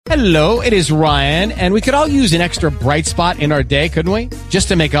Hello, it is Ryan, and we could all use an extra bright spot in our day, couldn't we? Just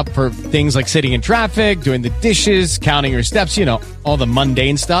to make up for things like sitting in traffic, doing the dishes, counting your steps, you know, all the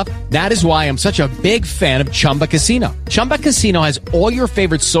mundane stuff. That is why I'm such a big fan of Chumba Casino. Chumba Casino has all your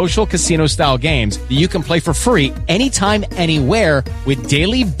favorite social casino-style games that you can play for free anytime, anywhere with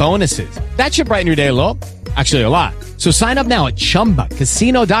daily bonuses. That should brighten your day a little. Actually, a lot. So sign up now at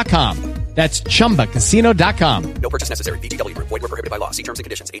ChumbaCasino.com. That's ChumbaCasino.com. No purchase necessary. VGW Group. Void where prohibited by law. See terms and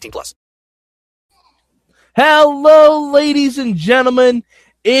conditions. 18+. Hello, ladies and gentlemen.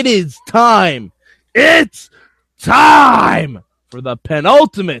 It is time. It's time for the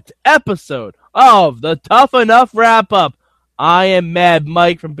penultimate episode of the Tough Enough Wrap-Up. I am Mad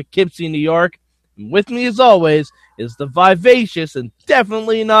Mike from Poughkeepsie, New York. And with me, as always, is the vivacious and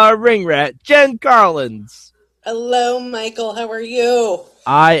definitely not a ring rat, Jen Carlins. Hello, Michael. How are you?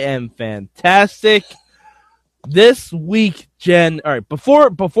 I am fantastic. This week, Jen, all right,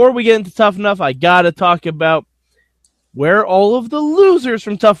 before we get into Tough Enough, I got to talk about where all of the losers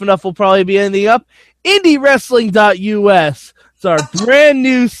from Tough Enough will probably be ending up. IndieWrestling.us. It's our brand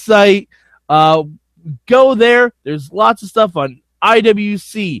new site. Go there. There's lots of stuff on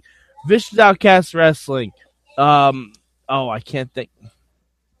IWC, Vicious Outcast Wrestling. I can't think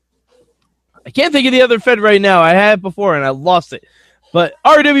of the other fed right now. I had it before and I lost it. But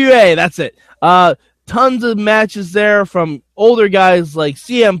RWA, that's it. Tons of matches there from older guys like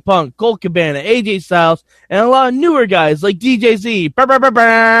CM Punk, Colt Cabana, AJ Styles, and a lot of newer guys like DJZ.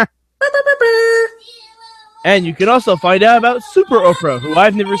 And you can also find out about Super Oprah, who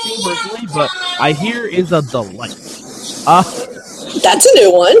I've never seen personally, but I hear is a delight. That's a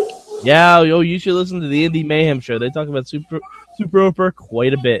new one. Yeah, you should listen to the Indie Mayhem show. They talk about Super Oprah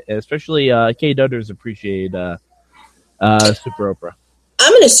quite a bit, especially Kay Dutters appreciate Super Oprah.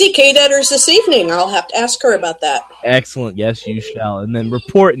 I'm going to see Kay Dutters this evening. I'll have to ask her about that. Excellent. Yes, you shall. And then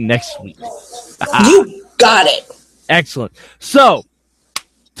report next week. You got it. Excellent. So,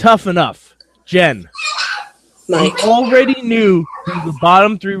 Tough Enough. Jen. Mike. We already knew who the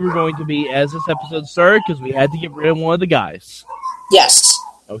bottom three were going to be as this episode started because we had to get rid of one of the guys. Yes.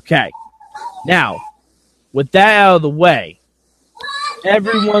 Okay. Now, with that out of the way,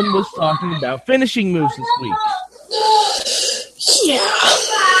 everyone was talking about finishing moves this week. Yeah.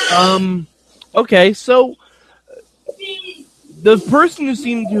 Okay, so the person who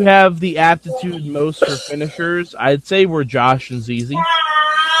seemed to have the aptitude most for finishers, I'd say were Josh and ZZ.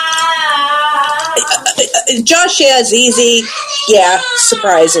 Josh, yeah, ZZ, yeah,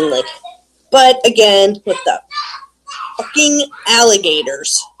 surprisingly. But again, with the fucking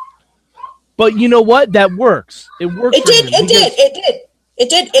alligators. But you know what? That works. It works. It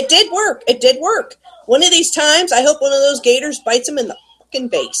did work. One of these times, I hope one of those gators bites him in the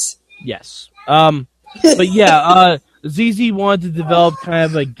fucking face. Yes. But yeah, ZZ wanted to develop kind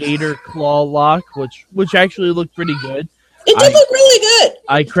of a gator claw lock, which actually looked pretty good. It did look really good.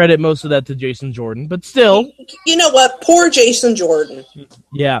 I credit most of that to Jason Jordan, but still. You know what? Poor Jason Jordan.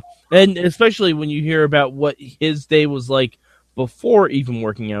 Yeah. And especially when you hear about what his day was like before even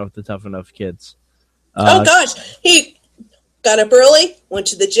working out with the Tough Enough kids. Oh, gosh. He got up early, went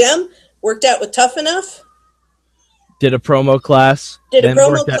to the gym, worked out with Tough Enough. Did a promo class. Then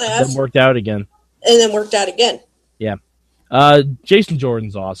worked out again. And then worked out again. Yeah. Jason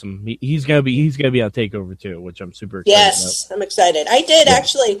Jordan's awesome. He's gonna be on TakeOver too, which I'm super excited about. I'm excited. I did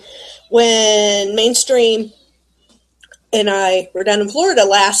actually when Mainstream and I were down in Florida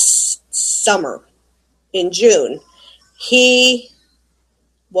last summer in June. He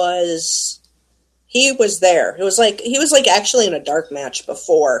was there. It was like he was like actually in a dark match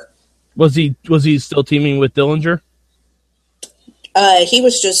before. Was he still teaming with Dillinger? He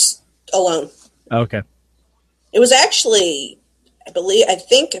was just alone. Okay. It was actually, I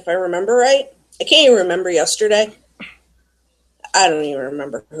think, if I remember right, I can't even remember yesterday. I don't even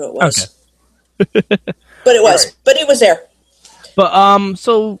remember who it was. Okay. But it was. Right. But it was there. But,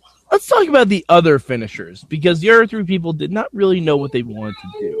 so, let's talk about the other finishers, because the other three people did not really know what they wanted to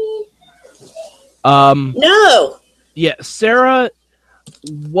do. No. Yeah, Sara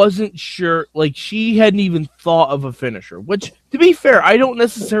wasn't sure, like, she hadn't even thought of a finisher, which, to be fair, I don't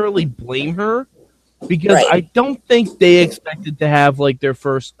necessarily blame her. Because right. I don't think they expected to have, like, their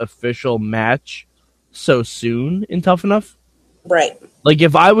first official match so soon in Tough Enough. Right. Like,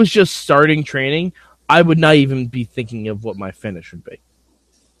 if I was just starting training, I would not even be thinking of what my finish would be.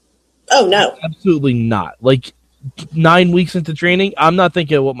 Oh, no. Absolutely not. Like, 9 weeks into training, I'm not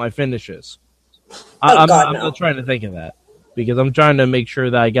thinking of what my finish is. I'm not trying to think of that. Because I'm trying to make sure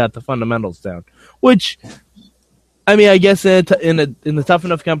that I got the fundamentals down. Which... I mean, I guess in the Tough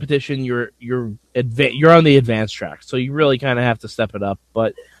Enough competition, you're on the advanced track, so you really kind of have to step it up.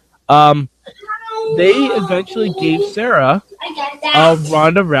 But They eventually gave Sara a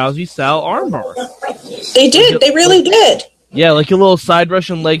Ronda Rousey style armbar. They did. They really did. Yeah, like a little side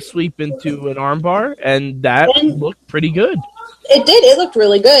Russian leg sweep into an armbar, and that looked pretty good. It did. It looked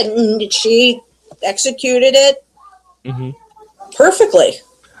really good, and she executed it perfectly.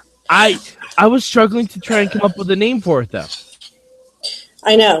 I was struggling to try and come up with a name for it, though.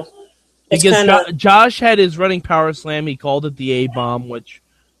 I know. Because Josh had his running power slam. He called it the A-bomb, which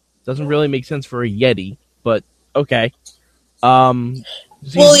doesn't really make sense for a Yeti, but okay. He called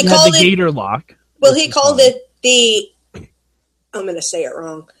the Gator Lock. Well, he called it the... I'm going to say it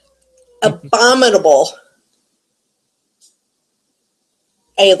wrong. Abominable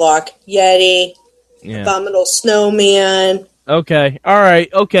A-Lock. Yeti. Yeah. Abominable Snowman. Okay. All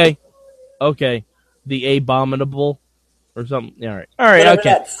right. Okay. The Abominable or something. All right. Whatever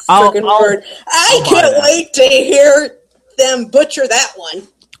okay. That word. I can't wait to hear them butcher that one.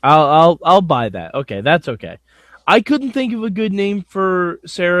 I'll buy that. Okay, that's okay. I couldn't think of a good name for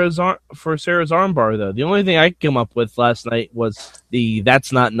Sarah's armbar though. The only thing I came up with last night was the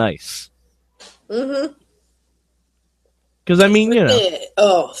 "That's Not Nice." Because I mean, you know.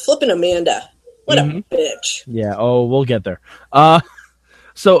 Oh, flipping Amanda! What a bitch! Yeah. Oh, we'll get there.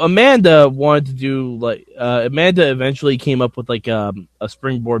 So Amanda wanted to do Amanda eventually came up with like a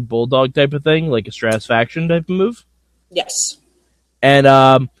springboard bulldog type of thing, like a Stratisfaction type of move. Yes.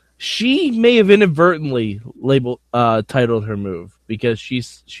 And she may have inadvertently titled her move because she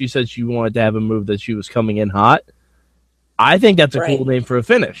said she wanted to have a move that she was coming in hot. I think that's a cool name for a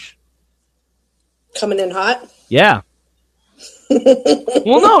finish. Coming in hot? Yeah.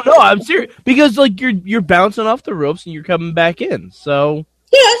 Well, no, I'm serious because like you're bouncing off the ropes and you're coming back in. So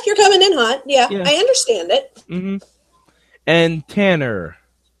yeah, you're coming in hot. Yeah. I understand it. Mm-hmm. And Tanner.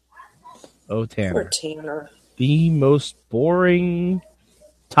 Oh, Tanner. Poor Tanner. The most boring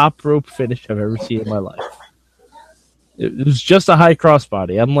top rope finish I've ever seen in my life. It was just a high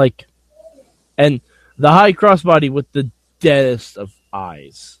crossbody. I'm like, and the high crossbody with the deadest of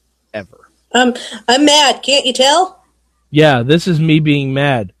eyes ever. I'm mad. Can't you tell? Yeah, this is me being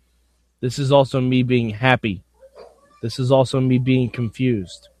mad. This is also me being happy. This is also me being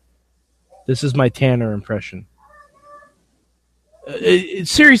confused. This is my Tanner impression.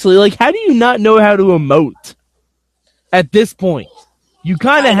 Seriously, like, how do you not know how to emote at this point? You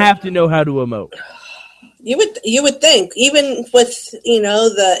kind of have to know how to emote. You would think, even with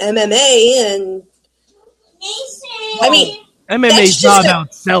the MMA and I mean, MMA is not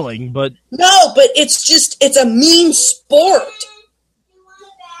about selling, but no, but it's a mean sport.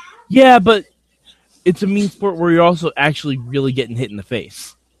 Yeah, but it's a mean sport where you're also actually really getting hit in the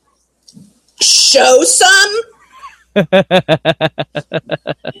face. Show some.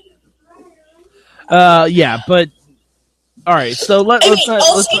 Yeah, but all right. So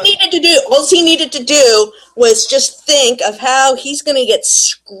all he needed to do was just think of how he's going to get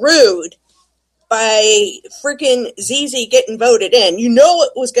screwed by freaking ZZ getting voted in. You know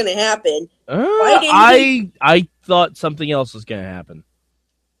what was going to happen. I thought something else was going to happen.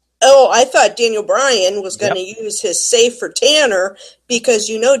 Oh, I thought Daniel Bryan was going to use his save for Tanner because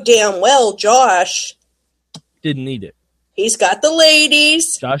you know damn well Josh didn't need it. He's got the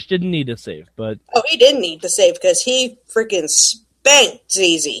ladies. Josh didn't need a save, but he didn't need the save because he freaking spanked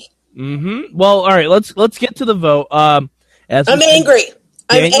ZZ. Mm-hmm. Well, all right. Let's get to the vote. I'm angry.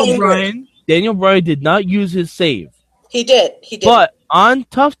 Daniel Bryan did not use his save. He did. But on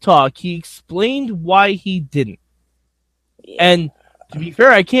Tough Talk, he explained why he didn't. Yeah. And to be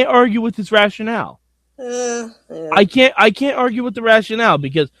fair, I can't argue with his rationale. Yeah. I can't argue with the rationale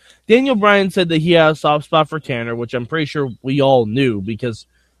because Daniel Bryan said that he had a soft spot for Tanner, which I'm pretty sure we all knew because,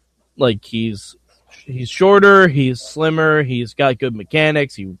 like, he's shorter, he's slimmer, he's got good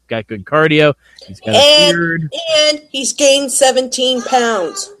mechanics, he's got good cardio, he's got a beard, and he's gained 17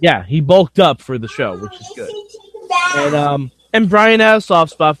 pounds. Yeah, he bulked up for the show, which is good. And Bryan had a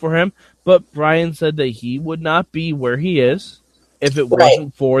soft spot for him, but Bryan said that he would not be where he is if it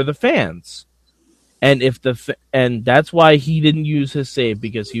wasn't for the fans. And and that's why he didn't use his save,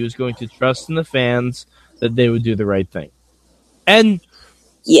 because he was going to trust in the fans that they would do the right thing. And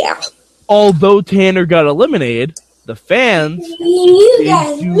although Tanner got eliminated, the fans did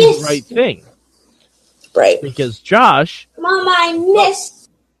do the right thing. Right. Because Josh, Mama, I missed.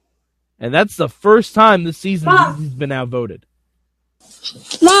 And that's the first time this season he's been outvoted.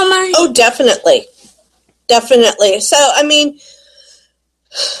 Mama. Oh, definitely. Definitely. So, I mean,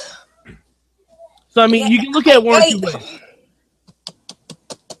 you can look at it one of two ways.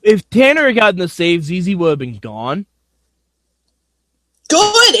 If Tanner had gotten the save, ZZ would have been gone.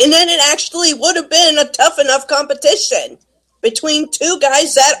 Good, and then it actually would have been a tough enough competition. between two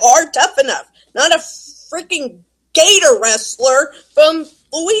guys that are tough enough. Not a freaking gator wrestler from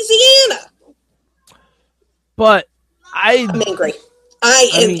Louisiana. But I'm angry. I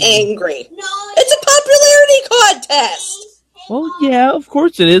am angry. It's a popularity contest. Well, yeah, of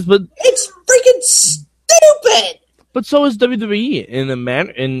course it is, but it's freaking stupid. But so is WWE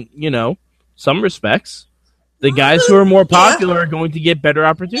in some respects. The guys who are more popular are going to get better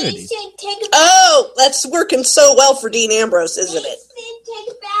opportunities. Oh, that's working so well for Dean Ambrose, isn't it?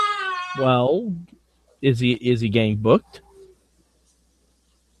 Well, is he getting booked?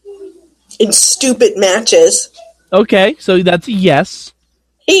 In stupid matches. Okay, so that's a yes.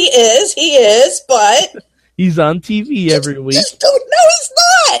 He is, but he's on TV every week. No, he's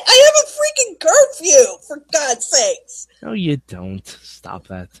not. I have a freaking curfew, for God's sakes. No, you don't. Stop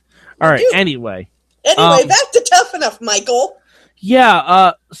that. All right, anyway. Anyway, back to Tough Enough, Michael.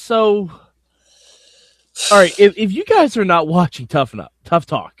 Yeah, so all right, if you guys are not watching Tough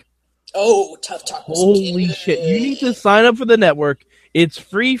Talk. Oh, Tough Talk. Holy shit. You need to sign up for the network. It's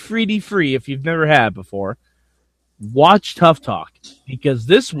free if you've never had before. Watch Tough Talk, because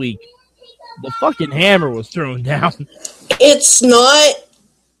this week the fucking hammer was thrown down. It's not,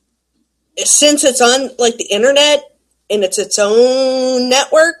 since it's on like the internet and it's its own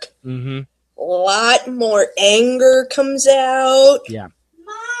network. Mm-hmm. A lot more anger comes out. Yeah.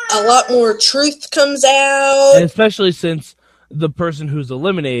 A lot more truth comes out. And especially since the person who's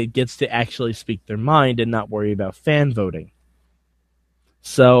eliminated gets to actually speak their mind and not worry about fan voting.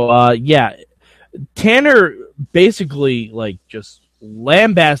 So, yeah. Tanner basically, just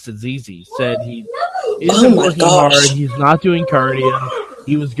lambasted ZZ. Said he isn't working hard. He's not doing cardio.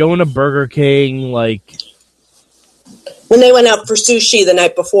 He was going to Burger King, when they went out for sushi the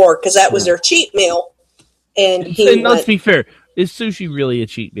night before, because that was their cheat meal. And let's be fair, is sushi really a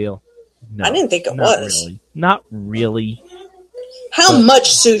cheat meal? No, I didn't think it was. Really. Not really. How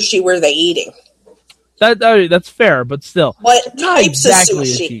much sushi were they eating? That's fair, but still. What not types exactly of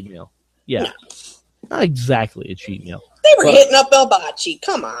sushi? A cheat meal. Yeah. No. Not exactly a cheat meal. They were hitting up El Bachi.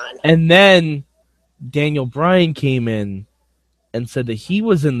 Come on. And then Daniel Bryan came in and said that he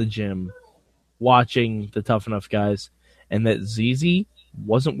was in the gym watching the Tough Enough guys and that ZZ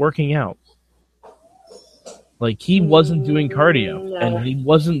wasn't working out. He wasn't doing cardio, and he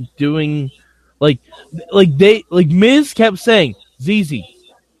wasn't doing Miz kept saying, ZZ,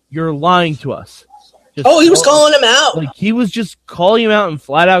 you're lying to us. He was calling him out. He was just calling him out and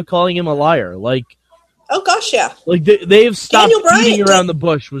flat out calling him a liar. Oh gosh, yeah. They have stopped beating around the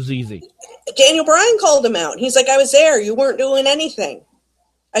bush with ZZ. Daniel Bryan called him out. He's like, I was there. You weren't doing anything.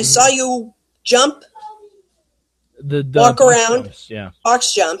 I saw you jump, walk around, jumps, yeah,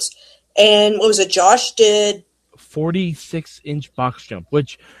 box jumps, and what was it? Josh did 46-inch box jump.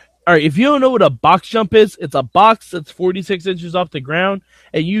 Which, all right, if you don't know what a box jump is, it's a box that's 46 inches off the ground,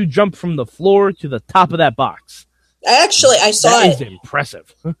 and you jump from the floor to the top of that box. I saw it. That is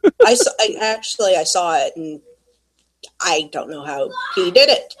impressive. I saw it, and I don't know how he did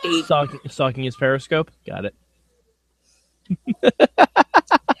it. Stalking his Periscope? Got it.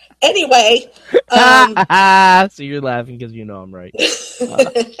 Anyway. So you're laughing because you know I'm right.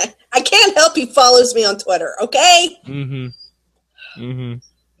 I can't help he follows me on Twitter, okay? Mm-hmm.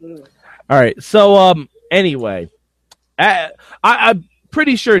 Mm-hmm. All right, so, anyway. I'm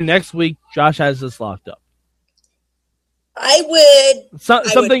pretty sure next week Josh has this locked up.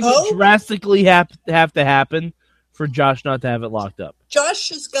 Something would drastically have to happen for Josh not to have it locked up.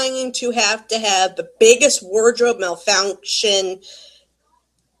 Josh is going to have the biggest wardrobe malfunction.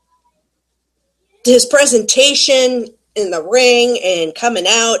 His presentation in the ring and coming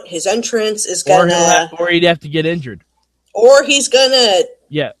out, his entrance is gonna... Or he'd have to get injured. Or he's gonna...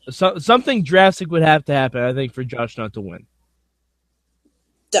 Yeah, something drastic would have to happen, I think, for Josh not to win.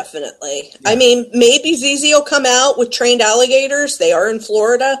 Definitely. Yeah. I mean, maybe ZZ will come out with trained alligators. They are in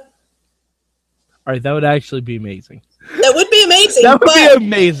Florida. All right, that would actually be amazing. That would be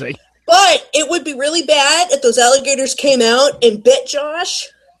amazing. But it would be really bad if those alligators came out and bit Josh.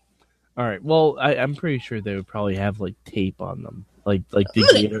 All right. Well, I'm pretty sure they would probably have tape on them, like the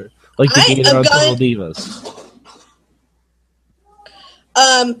gator, gator on Total Divas.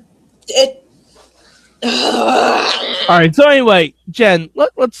 All right. So anyway, Jen,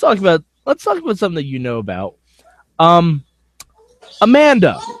 let's talk about something that you know about.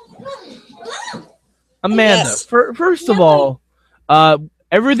 Amanda. Yes. First of all,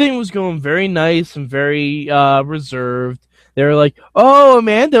 everything was going very nice and very reserved. They were like, "Oh,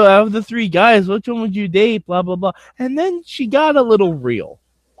 Amanda, out of the three guys, which one would you date?" Blah blah blah. And then she got a little real.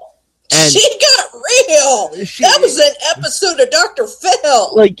 And she got real. That was an episode of Dr.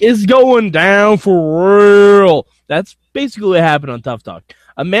 Phil. It's going down for real. That's basically what happened on Tough Talk.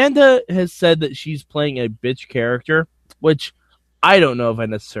 Amanda has said that she's playing a bitch character, which I don't know if I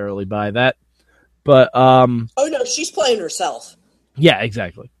necessarily buy that. But Oh no, she's playing herself. yeah,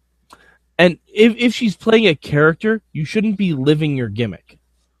 exactly. And if she's playing a character, you shouldn't be living your gimmick.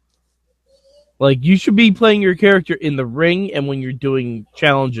 Like, you should be playing your character in the ring and when you're doing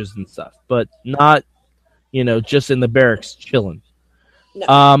challenges and stuff, but not, just in the barracks chilling.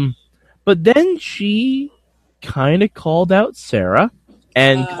 No. But then she kind of called out Sara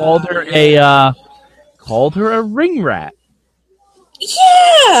and called her a ring rat.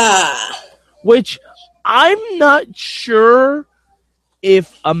 Yeah. Which I'm not sure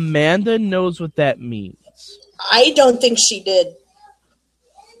if Amanda knows what that means. I don't think she did.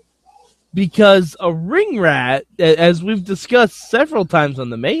 Because a ring rat, as we've discussed several times on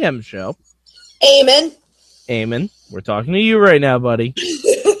the Mayhem show. Eamon, we're talking to you right now, buddy.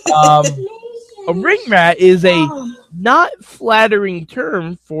 A ring rat is a not flattering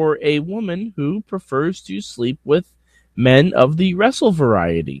term for a woman who prefers to sleep with men of the wrestle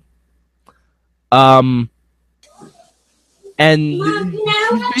variety. And she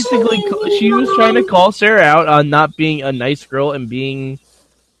was trying to call Sara out on not being a nice girl and being,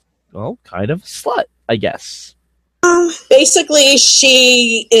 well, kind of a slut, I guess. Basically,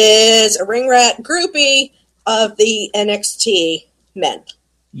 she is a ring rat groupie of the NXT men.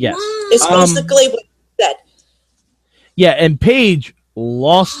 Yes. It's basically what she said. Yeah, and Paige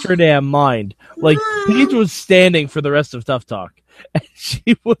lost her damn mind. Like, Paige was standing for the rest of Tough Talk. And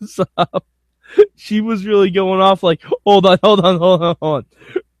she was really going off like, hold on.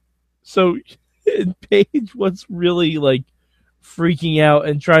 So Paige was really like freaking out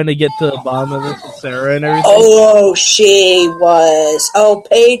and trying to get to the bottom of this with Sara and everything. Oh, she was. Oh,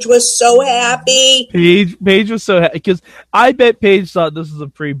 Paige was so happy. Paige was so happy because I bet Paige thought this was a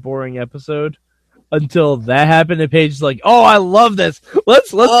pretty boring episode until that happened. And Paige's like, "Oh, I love this.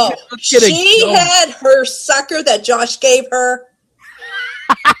 Let's get it." She had her sucker that Josh gave her.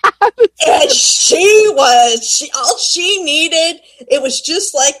 And all she needed, it was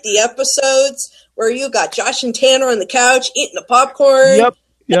just like the episodes where you got Josh and Tanner on the couch eating the popcorn.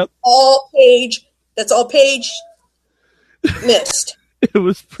 Yep. That's all Paige missed. It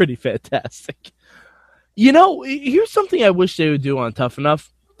was pretty fantastic. Here's something I wish they would do on Tough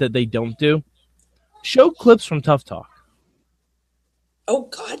Enough that they don't do. Show clips from Tough Talk. Oh,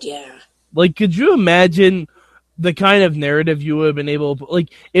 God, yeah. Like, could you imagine the kind of narrative you would have been able to... Like,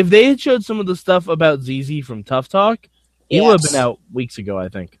 if they had showed some of the stuff about ZZ from Tough Talk, he would have been out weeks ago, I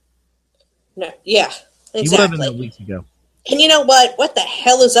think. No, yeah, exactly. He would have been out weeks ago. And you know what? What the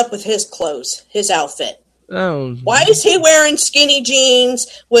hell is up with his clothes, his outfit? Oh. Why is he wearing skinny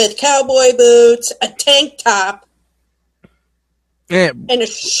jeans with cowboy boots, a tank top, and a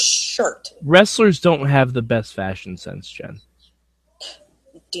shirt? Wrestlers don't have the best fashion sense, Jen.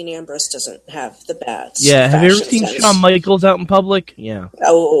 Dean Ambrose doesn't have the best. Yeah, have you ever seen sense. Shawn Michaels out in public? Yeah.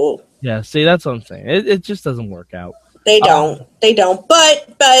 Oh. Yeah, see, that's what I'm saying. It just doesn't work out. They don't.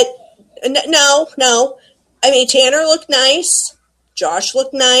 But no. I mean, Tanner looked nice. Josh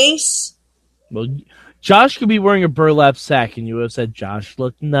looked nice. Well, Josh could be wearing a burlap sack, and you would have said Josh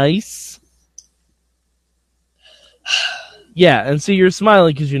looked nice. Yeah, and see, you're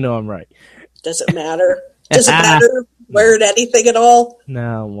smiling because you know I'm right. Does it matter? Does it matter? Wear anything at all?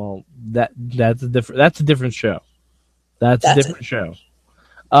 No, well, that's a different show. That's a different show.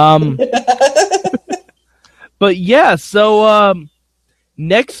 But yeah, so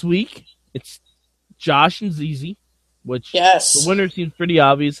next week it's Josh and ZZ, which the winner seems pretty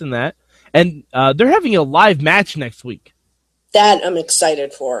obvious in that, and they're having a live match next week. That I'm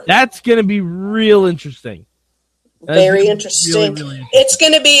excited for. That's gonna be real interesting. Very interesting. Really It's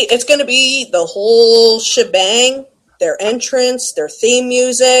gonna be the whole shebang. Their entrance, their theme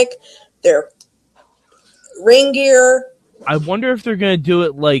music, their ring gear. I wonder if they're going to do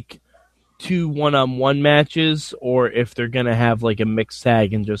it like 2 one-on-one matches or if they're going to have like a mixed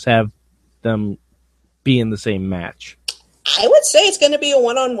tag and just have them be in the same match. I would say it's going to be a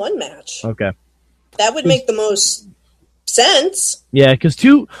one-on-one match. Okay. That would make the most sense. Yeah, because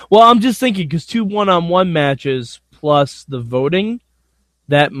I'm just thinking because 2 one-on-one matches plus the voting,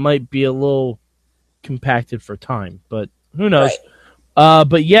 that might be a little compacted for time, but who knows? Right.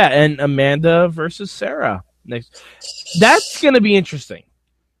 But yeah, and Amanda versus Sara next. That's going to be interesting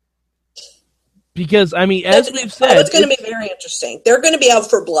because I mean, as we've said, it's going to be very interesting. They're going to be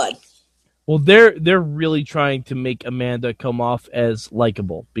out for blood. Well, they're really trying to make Amanda come off as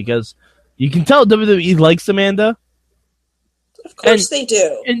likable because you can tell WWE likes Amanda. Of course, they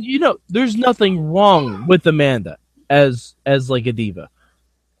do. And there's nothing wrong with Amanda as like a diva.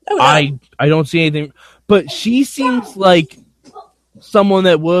 Oh, no. I don't see anything, but she seems like someone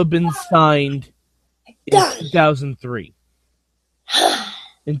that would have been signed in 2003.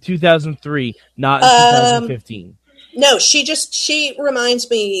 In 2003, not in 2015. No, she reminds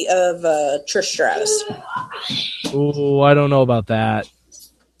me of Trish Stratus. Oh, I don't know about that.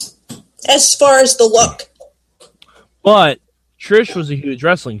 As far as the look. But Trish was a huge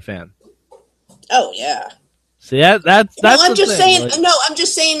wrestling fan. Oh yeah. See that's I'm the just thing. saying. No, I'm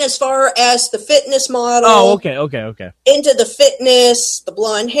just saying as far as the fitness model. Oh, okay. Into the fitness, the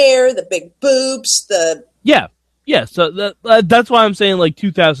blonde hair, the big boobs, the yeah. So that's why I'm saying like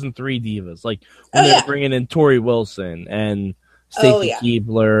 2003 divas, like when they're bringing in Tori Wilson and Stacy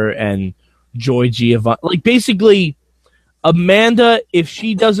Keibler and Joy Giovanni. Like basically, Amanda, if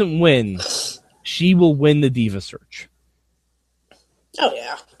she doesn't win, she will win the Diva Search. Oh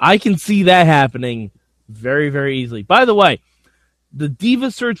yeah, I can see that happening very, very easily. By the way, the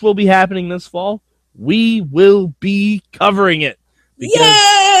Diva Search will be happening this fall. We will be covering it because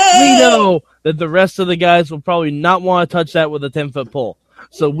we know that the rest of the guys will probably not want to touch that with a 10-foot pole.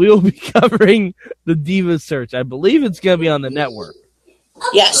 So we will be covering the Diva Search. I believe it's going to be on the network.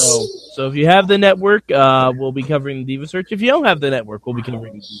 Yes. So if you have the network, we'll be covering the Diva Search. If you don't have the network, we'll be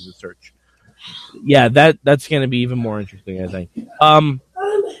covering the Diva Search. Yeah, that's going to be even more interesting, I think.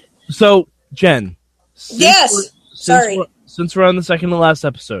 So, Jen. Since we're on the second to last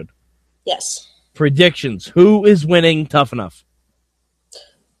episode. Yes. Predictions. Who is winning Tough Enough?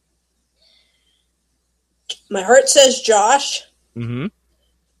 My heart says Josh. Mm-hmm.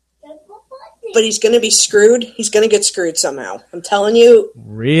 But he's going to be screwed. He's going to get screwed somehow. I'm telling you.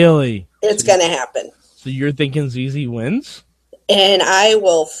 Really? It's going to happen. So you're thinking ZZ wins? And I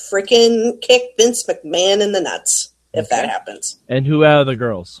will freaking kick Vince McMahon in the nuts if that happens. And who out of the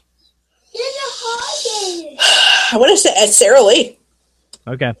girls? I want to say Sara Lee.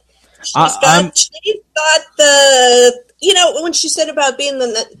 Okay. She's got the, when she said about being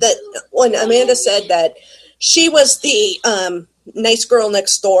when Amanda said that she was the nice girl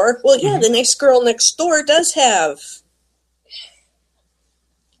next door. Well, yeah, the nice girl next door does have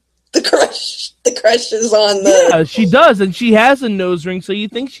the crush. The crush is on the... Yeah, she does, and she has a nose ring, so you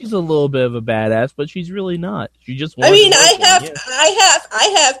think she's a little bit of a badass, but she's really not. She just...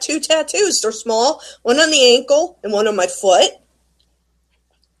 I have two tattoos. They're small. One on the ankle and one on my foot.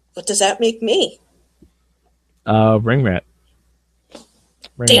 What does that make me? Ring rat.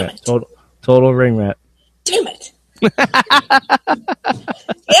 Damn it. Total ring rat. Damn it. Ask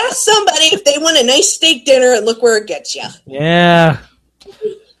somebody if they want a nice steak dinner and look where it gets you. Yeah.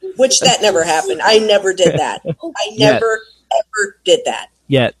 Which that never happened. I never did that. I never, ever did that.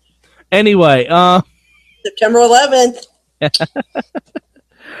 Yet. Anyway, September 11th.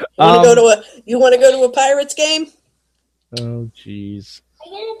 You want to go to a Pirates game? Oh, jeez.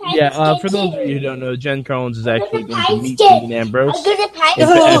 Yeah, for those of you who don't know, Jen Carlins is actually going to meet Dean Ambrose at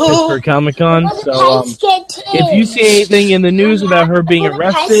Pittsburgh Comic-Con. So, if you see anything in the news about her being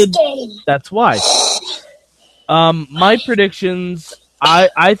arrested, that's why. My predictions,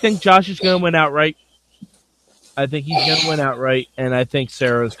 I think Josh is going to win outright. I think he's going to win outright, and I think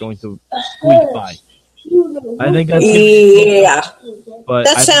Sarah is going to squeak by. I think that's but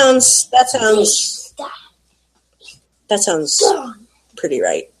that sounds pretty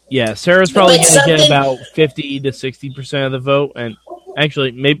right. Yeah, Sarah's probably going to get about 50 to 60% of the vote, and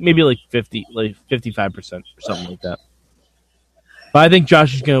actually maybe like 55% or something like that. But I think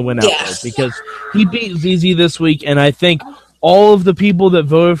Josh is going to win outright because he beat ZZ this week, and I think all of the people that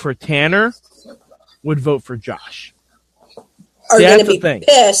voted for Tanner would vote for Josh. Are going to be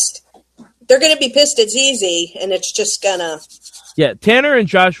pissed. They're going to be pissed at ZZ, and it's just going to... Yeah, Tanner and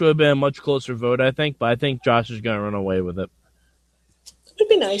Josh would have been a much closer vote, I think, but I think Josh is going to run away with it. It'd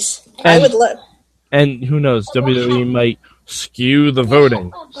be nice. I would let... And who knows, WWE might skew the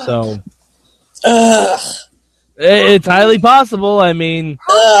voting, so... It's highly possible, I mean...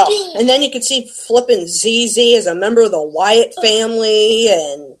 And then you could see flipping ZZ as a member of the Wyatt family,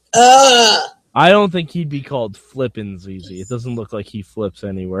 and... I don't think he'd be called Flippin' ZZ. It doesn't look like he flips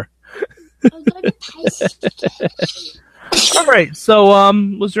anywhere. All right, so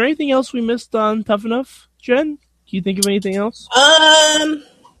was there anything else we missed on Tough Enough, Jen? Can you think of anything else?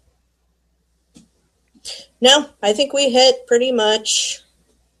 No, I think we hit pretty much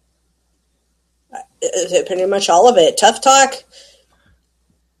all of it. Tough Talk.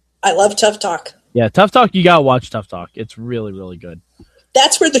 I love Tough Talk. Yeah, Tough Talk, you gotta watch Tough Talk. It's really, really good.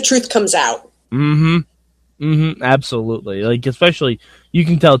 That's where the truth comes out. Absolutely. Like, especially, you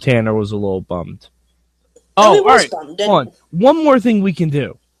can tell Tanner was a little bummed. Oh, all right. Hold on. One more thing we can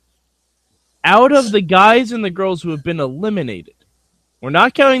do. Out of the guys and the girls who have been eliminated, we're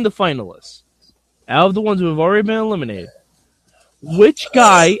not counting the finalists. out of the ones who have already been eliminated, which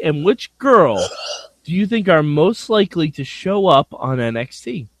guy and which girl do you think are most likely to show up on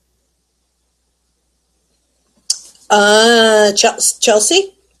NXT?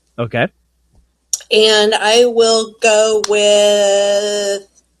 Chelsea. Okay. And I will go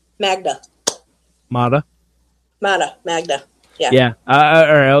with Magda. Magda. Yeah. Yeah. All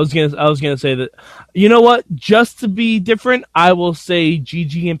right. I was gonna say that. You know what? Just to be different, I will say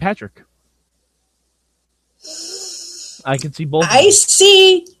Gigi and Patrick. I can see both. I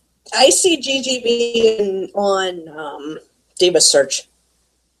see Gigi being on Divas Search.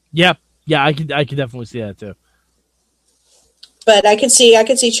 Yeah. I could definitely see that too. But I could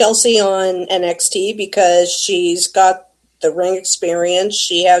see Chelsea on NXT because she's got the ring experience.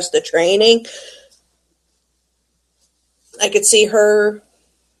 She has the training. I could see her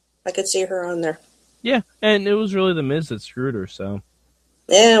on there. Yeah, and it was really the Miz that screwed her. So.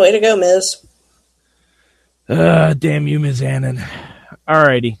 Yeah, way to go, Miz. Damn you, Ms. Annan.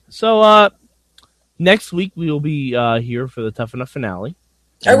 Alrighty. So, next week we will be here for the Tough Enough finale.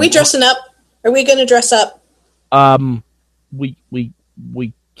 Are we dressing up? Are we going to dress up? We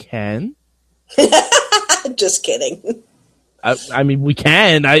can. Just kidding. I mean, we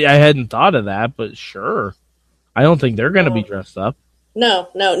can. I hadn't thought of that, but sure. I don't think they're going to be dressed up. No,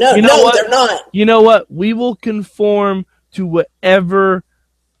 they're not. You know what? We will conform to whatever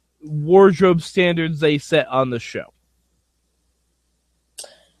wardrobe standards they set on the show.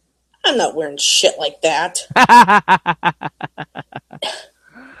 I'm not wearing shit like that.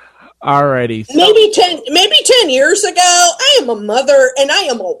 Alrighty. So, maybe 10 years ago, I am a mother and I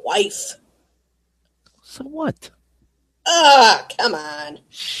am a wife. So what? Come on.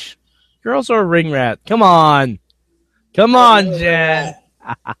 Shh. Girls are a ring rat. Come on. Come on, Jen.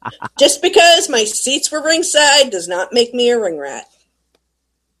 Just because my seats were ringside does not make me a ring rat.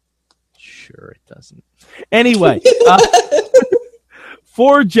 Sure it doesn't. Anyway,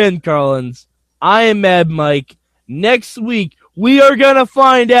 for Jen Carlins, I am Mad Mike. Next week, we are going to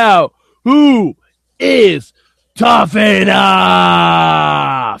find out who is tough enough.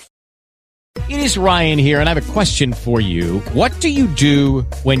 It is Ryan here, and I have a question for you. What do you do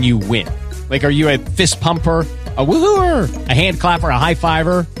when you win? Like, are you a fist pumper, a woohooer, a hand clapper, a high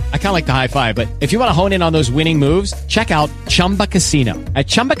fiver? I kind of like the high five, but if you want to hone in on those winning moves, check out Chumba Casino. At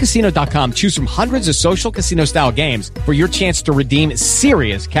ChumbaCasino.com, choose from hundreds of social casino-style games for your chance to redeem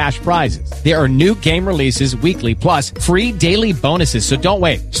serious cash prizes. There are new game releases weekly, plus free daily bonuses, so don't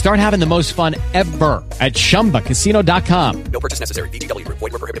wait. Start having the most fun ever at ChumbaCasino.com. No purchase necessary. VGW Group.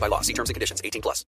 Void where prohibited by law. See terms and conditions. 18+.